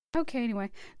Ok, anyway,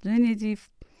 lunedì,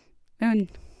 un-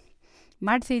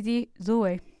 martedì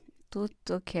 2,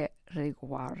 tutto che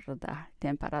riguarda gli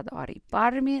imperatori.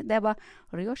 Parmi debba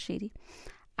riuscire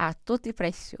a tutti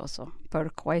prezioso,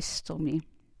 per questo mi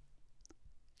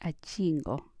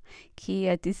accingo che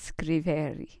a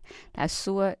descrivere la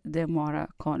sua dimora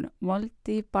con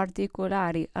molti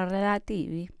particolari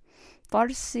relativi.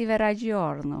 Forse verrà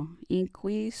giorno in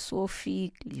cui suo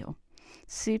figlio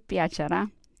si piacerà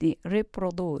di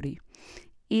riprodurre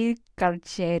il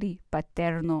carcere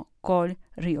paterno col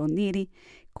riunire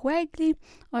quegli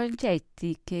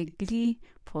oggetti che gli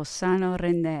possano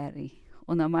rendere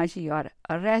una maggiore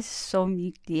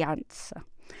rassomiglianza.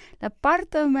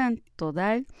 L'appartamento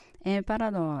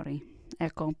dell'imperatore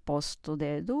è composto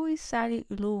da due sali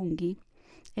lunghi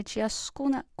e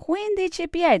ciascuna 15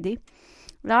 piedi,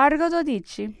 largo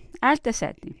 12, alto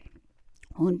 7.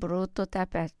 Un brutto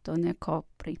tappeto ne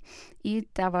copre il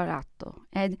tavolato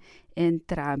ed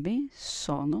entrambi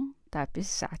sono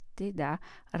tappezzati da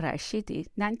Rashidi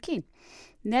Nankin.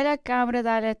 Nella camera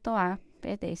da letto A,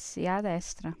 vedessi a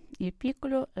destra il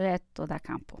piccolo letto da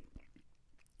campo.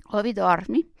 Ove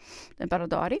dormi,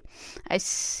 l'imperatore, a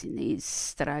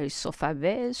sinistra il sofà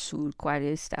sul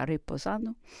quale sta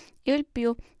riposando il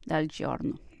più del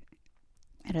giorno.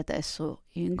 Era adesso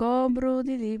ingombro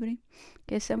di libri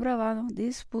che sembravano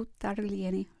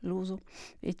disputargliene l'uso.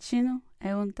 Vicino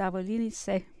è un tavolino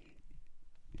sé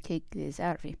che gli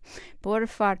serve per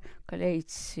far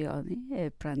colazione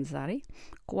e pranzare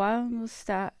quando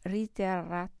sta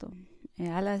ritirato e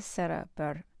alla sera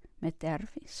per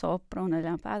mettervi sopra una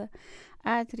lampada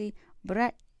altri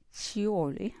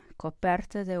braccioli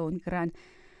coperte da un gran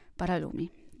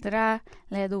paralume. Tra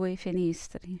le due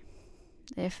finestre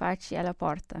le facce alla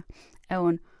porta è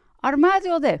un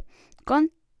armadio di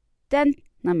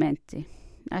contenimenti,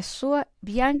 la sua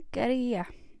biancheria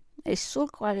e sul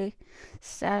quale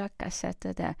sta la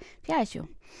cassetta da viaggio.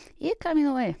 Il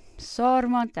camino è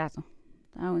sormontato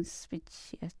da un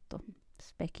specchietto.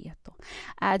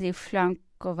 A di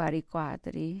fianco vari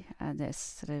quadri, a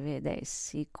destra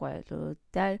vedessi quello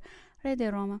del re di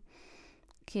Roma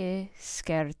che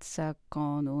scherza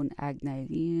con un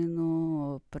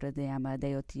agnellino, opera di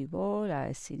Amadeo Tivola,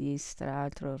 a sinistra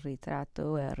altro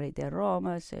ritratto del re di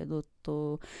Roma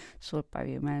seduto sul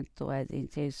pavimento ed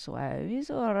inteso a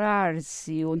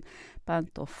misurarsi un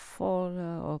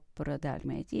pantofolo, opera del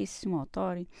medesimo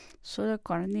autore. Sulla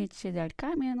cornice del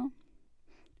camino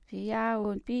vi ha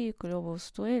un piccolo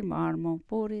busto in marmo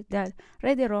pure del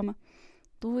re di Roma,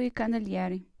 due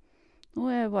candelieri,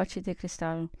 due voci di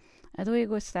cristallo e due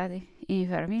gustate in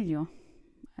vermiglio,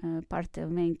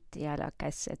 appartenenti alla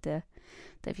cassetta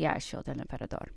di viaggio dell'imperatore.